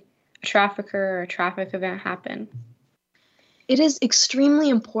experiencing a trafficker or a traffic event happen? It is extremely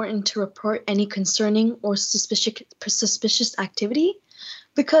important to report any concerning or suspicious activity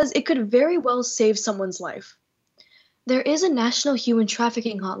because it could very well save someone's life. There is a national human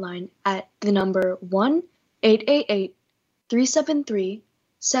trafficking hotline at the number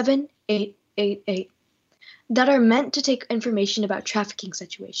 1-888-373-7888 that are meant to take information about trafficking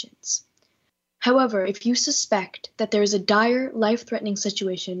situations. However, if you suspect that there is a dire, life-threatening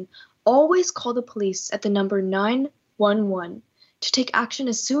situation, always call the police at the number 911 to take action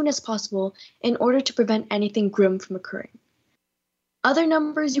as soon as possible in order to prevent anything grim from occurring. Other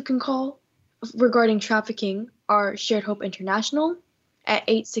numbers you can call regarding trafficking are Shared Hope International at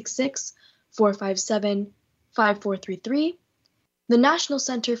 866-457-5433, the National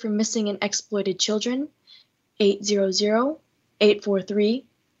Center for Missing and Exploited Children,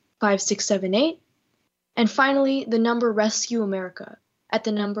 800-843-5678, and finally, the number Rescue America at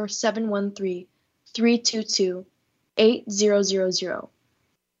the number 713-322-8000.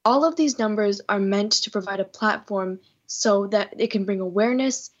 All of these numbers are meant to provide a platform so that it can bring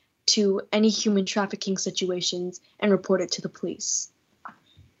awareness to any human trafficking situations and report it to the police.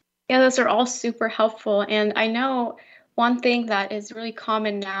 Yeah, those are all super helpful. And I know one thing that is really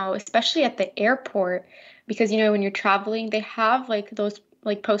common now, especially at the airport, because, when you're traveling, they have those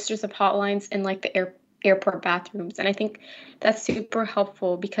posters of hotlines in the airport bathrooms. And I think that's super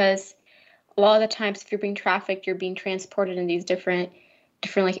helpful because a lot of the times if you're being trafficked, you're being transported in these different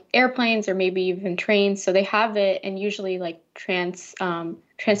airplanes or maybe even trains. So they have it in usually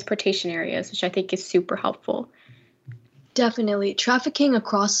transportation areas, which I think is super helpful. Definitely. Trafficking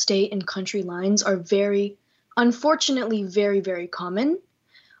across state and country lines are unfortunately, very, very common.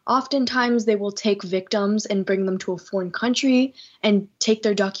 Oftentimes they will take victims and bring them to a foreign country and take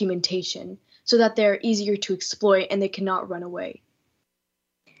their documentation so that they're easier to exploit and they cannot run away.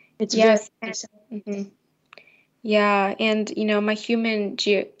 It's yes. Yeah, and my human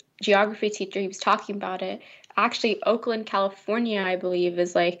geography teacher, he was talking about it. Actually, Oakland, California, I believe,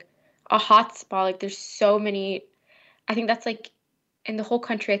 is a hot spot. There's so many. I think that's in the whole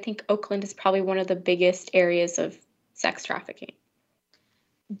country. I think Oakland is probably one of the biggest areas of sex trafficking.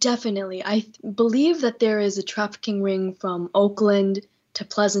 Definitely. I believe that there is a trafficking ring from Oakland to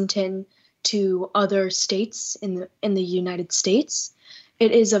Pleasanton to other states in the United States.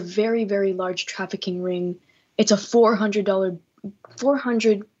 It is a very, very large trafficking ring. It's a $400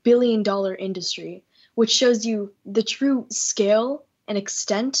 billion industry, which shows you the true scale and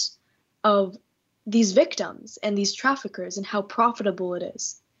extent of these victims and these traffickers and how profitable it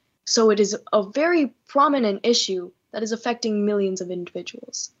is. So it is a very prominent issue that is affecting millions of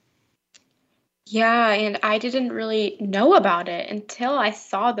individuals. Yeah, and I didn't really know about it until I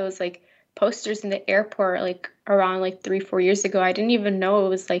saw those posters in the airport around 3-4 years ago. I didn't even know it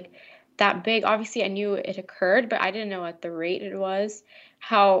was that big. Obviously, I knew it occurred, but I didn't know at the rate it was.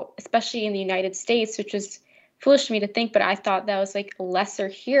 How, especially in the United States, which is foolish to me to think, but I thought that was lesser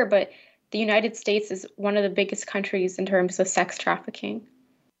here. But the United States is one of the biggest countries in terms of sex trafficking.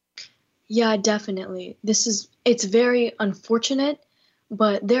 Yeah, definitely. It's very unfortunate,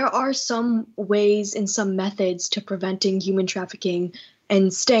 but there are some ways and some methods to preventing human trafficking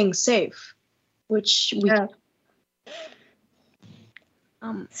and staying safe, which we. Yeah.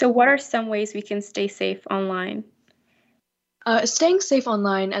 So what are some ways we can stay safe online? Staying safe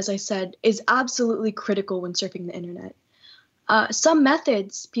online, as I said, is absolutely critical when surfing the internet. Some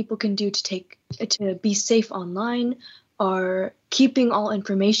methods people can do to be safe online are keeping all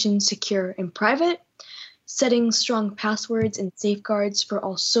information secure and private, setting strong passwords and safeguards for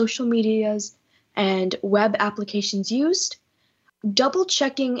all social medias and web applications used, double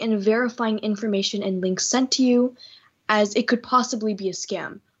checking and verifying information and links sent to you, as it could possibly be a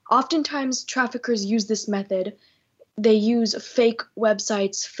scam. Oftentimes, traffickers use this method. They use fake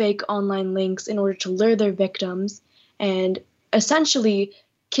websites, fake online links in order to lure their victims and essentially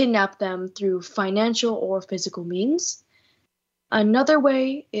kidnap them through financial or physical means. Another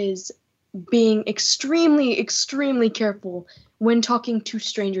way is being extremely, extremely careful when talking to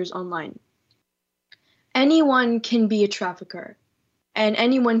strangers online. Anyone can be a trafficker, and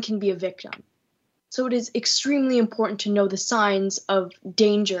anyone can be a victim. So it is extremely important to know the signs of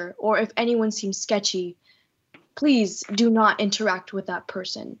danger, or if anyone seems sketchy, please do not interact with that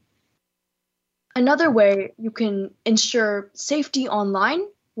person. Another way you can ensure safety online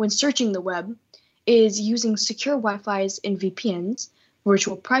when searching the web is using secure Wi-Fi's and VPNs,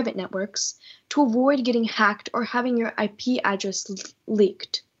 virtual private networks, to avoid getting hacked or having your IP address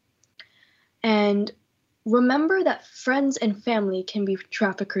leaked. And remember that friends and family can be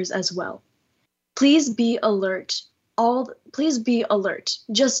traffickers as well. Please be alert. Please be alert.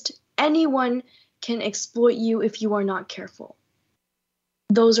 Just anyone can exploit you if you are not careful.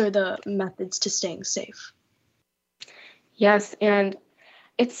 Those are the methods to staying safe. Yes, and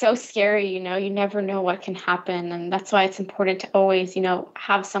it's so scary, you never know what can happen. And that's why it's important to always,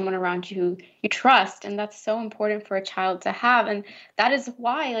 have someone around you who you trust. And that's so important for a child to have. And that is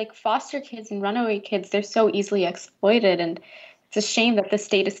why, foster kids and runaway kids, they're so easily exploited. And it's a shame that the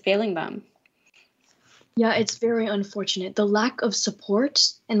state is failing them. Yeah, it's very unfortunate. The lack of support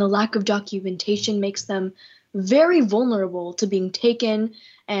and the lack of documentation makes them very vulnerable to being taken.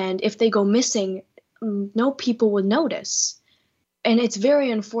 And if they go missing, no people would notice. and it's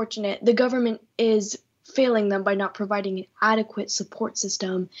very unfortunate. The government is failing them by not providing an adequate support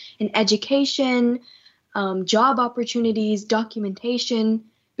system in education, job opportunities, documentation,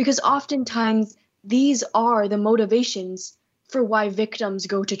 because oftentimes these are the motivations for why victims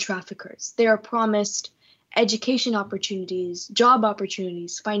go to traffickers. They are promised education opportunities, job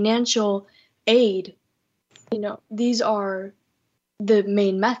opportunities, financial aid. These are the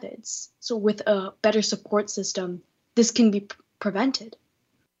main methods. So with a better support system, this can be prevented.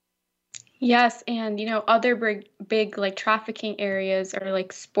 Yes, and other big like trafficking areas are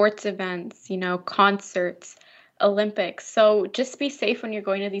like sports events, concerts, Olympics. So just be safe when you're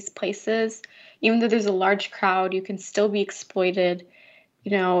going to these places. Even though there's a large crowd, you can still be exploited.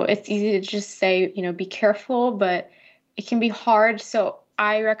 It's easy to just say, be careful, but it can be hard. So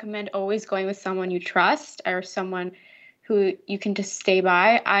I recommend always going with someone you trust or someone who you can just stay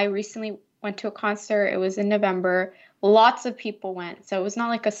by. I recently went to a concert. It was in November. Lots of people went. So it was not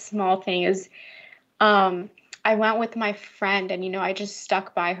like a small thing. It was, I went with my friend and, I just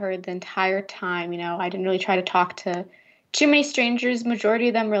stuck by her the entire time. I didn't really try to talk to too many strangers. Majority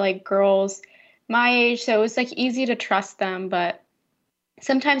of them were like girls my age. So it was like easy to trust them. But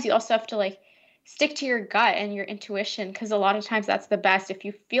sometimes you also have to like stick to your gut and your intuition, because a lot of times that's the best. If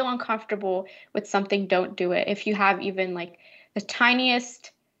you feel uncomfortable with something, don't do it. If you have even like the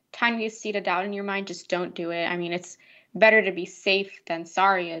tiniest seed of doubt in your mind, just don't do it. I mean, it's better to be safe than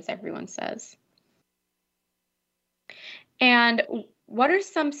sorry, as everyone says. And what are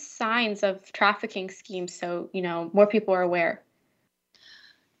some signs of trafficking schemes so, more people are aware?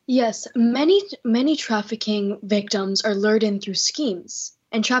 Yes, many trafficking victims are lured in through schemes,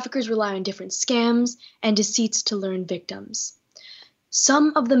 and traffickers rely on different scams and deceits to lure in victims.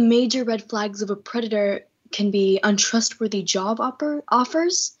 Some of the major red flags of a predator can be untrustworthy job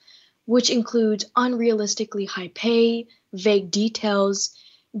offers, which include unrealistically high pay, vague details,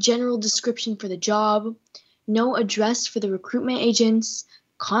 general description for the job, no address for the recruitment agents,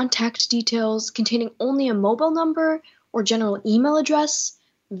 contact details containing only a mobile number or general email address,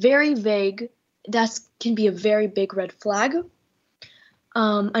 very vague. That can be a very big red flag.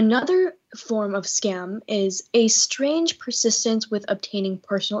 Another form of scam is a strange persistence with obtaining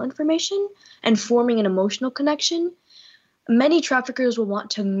personal information and forming an emotional connection. Many traffickers will want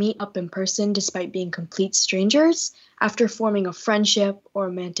to meet up in person despite being complete strangers after forming a friendship or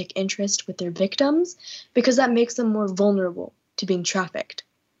romantic interest with their victims, because that makes them more vulnerable to being trafficked.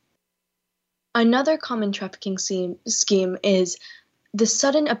 Another common trafficking scheme is the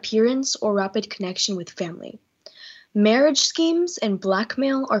sudden appearance or rapid connection with family. Marriage schemes and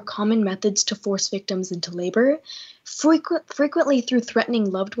blackmail are common methods to force victims into labor, frequently through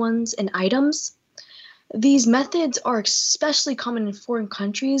threatening loved ones and items. These methods are especially common in foreign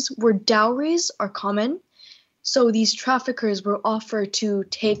countries where dowries are common. So these traffickers will offer to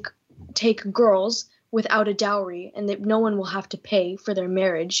take girls without a dowry, and that no one will have to pay for their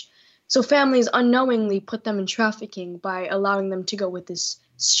marriage. So families unknowingly put them in trafficking by allowing them to go with this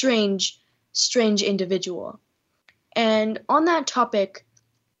strange individual. And on that topic,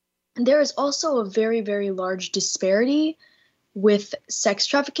 there is also a very, very large disparity with sex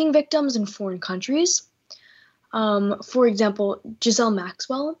trafficking victims in foreign countries. For example, Giselle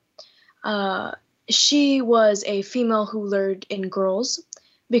Maxwell, she was a female who lured in girls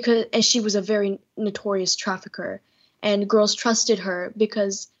and she was a very notorious trafficker, and girls trusted her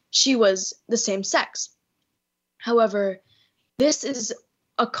because she was the same sex. However, this is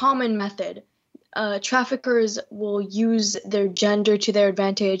a common method. Traffickers will use their gender to their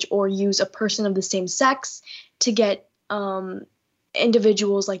advantage or use a person of the same sex to get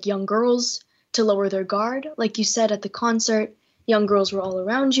individuals like young girls to lower their guard. Like you said at the concert, young girls were all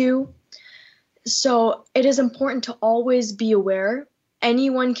around you. So it is important to always be aware.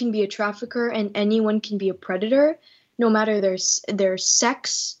 Anyone can be a trafficker and anyone can be a predator, no matter their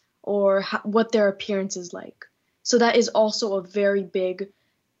sex or what their appearance is like. So that is also a very big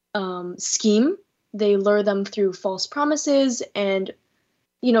scheme. They lure them through false promises and,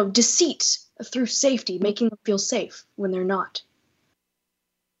 deceit through safety, making them feel safe when they're not.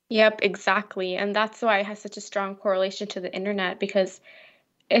 Yep, exactly. And that's why it has such a strong correlation to the internet, because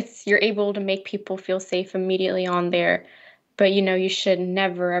you're able to make people feel safe immediately on there. But, you should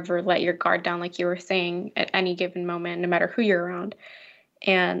never, ever let your guard down, like you were saying, at any given moment, no matter who you're around.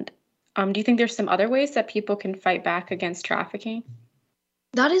 And do you think there's some other ways that people can fight back against trafficking?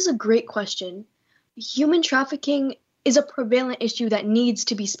 That is a great question. Human trafficking is a prevalent issue that needs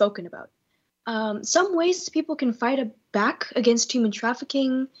to be spoken about. Some ways people can fight back against human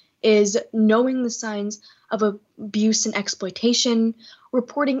trafficking is knowing the signs of abuse and exploitation,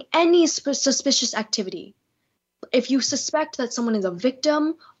 reporting any suspicious activity. if you suspect that someone is a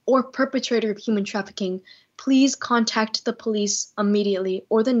victim or perpetrator of human trafficking, please contact the police immediately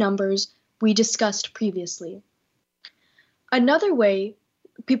or the numbers we discussed previously. Another way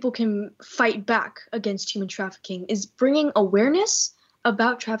people can fight back against human trafficking is bringing awareness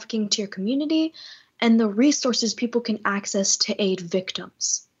about trafficking to your community and the resources people can access to aid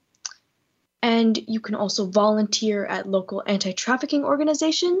victims. And you can also volunteer at local anti-trafficking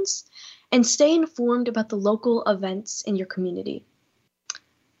organizations and stay informed about the local events in your community.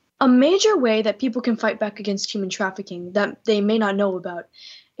 A major way that people can fight back against human trafficking that they may not know about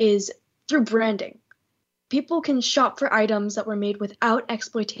is through branding. People can shop for items that were made without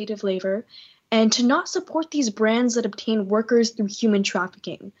exploitative labor and to not support these brands that obtain workers through human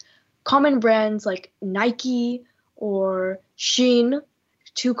trafficking. Common brands like Nike or Shein,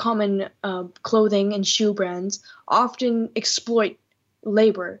 two common clothing and shoe brands, often exploit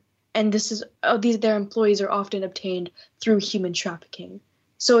labor, and their employees are often obtained through human trafficking.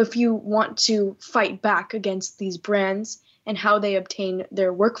 So if you want to fight back against these brands and how they obtain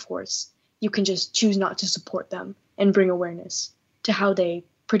their workforce, you can just choose not to support them and bring awareness to how they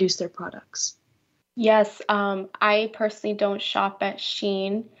produce their products. Yes, I personally don't shop at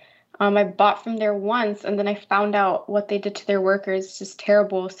Shein. I bought from there once, and then I found out what they did to their workers is just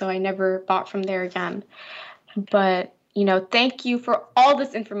terrible, so I never bought from there again. But, thank you for all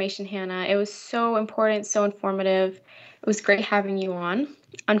this information, Hannah. It was so important, so informative. It was great having you on.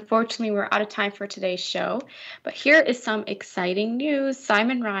 Unfortunately, we're out of time for today's show, but here is some exciting news.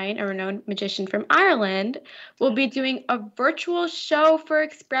 Simon Ryan, a renowned magician from Ireland, will be doing a virtual show for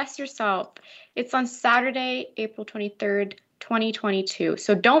Express Yourself. It's on Saturday, April 23rd, 2022.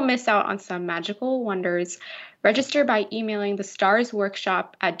 So don't miss out on some magical wonders. Register by emailing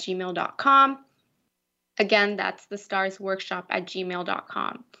thestarsworkshop@gmail.com. Again, that's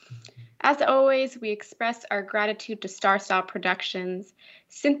thestarsworkshop@gmail.com. As always, we express our gratitude to Star Style Productions,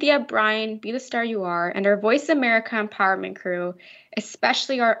 Cynthia, Brian, Be the Star You Are, and our Voice America Empowerment crew,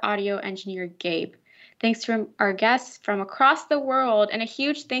 especially our audio engineer, Gabe. Thanks to our guests from across the world, and a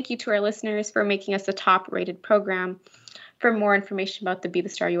huge thank you to our listeners for making us a top-rated program. For more information about the Be the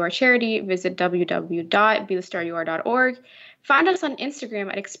Star You Are charity, visit www.bethestarur.org. Find us on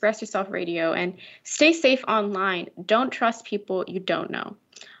Instagram at Express Yourself Radio, and stay safe online. Don't trust people you don't know.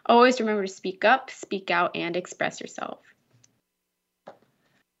 Always remember to speak up, speak out, and express yourself.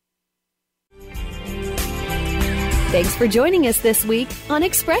 Thanks for joining us this week on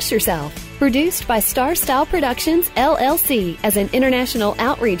Express Yourself, produced by Star Style Productions, LLC, as an international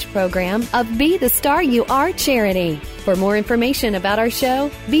outreach program of Be the Star You Are charity. For more information about our show,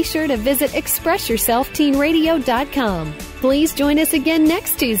 be sure to visit expressyourselfteenradio.com. Please join us again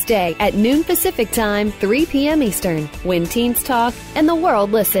next Tuesday at noon Pacific Time, 3 p.m. Eastern, when teens talk and the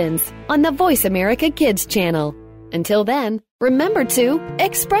world listens, on the Voice America Kids channel. Until then, remember to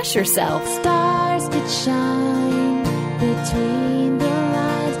express yourself. Stars could shine between the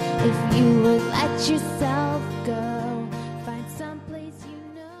lines if you would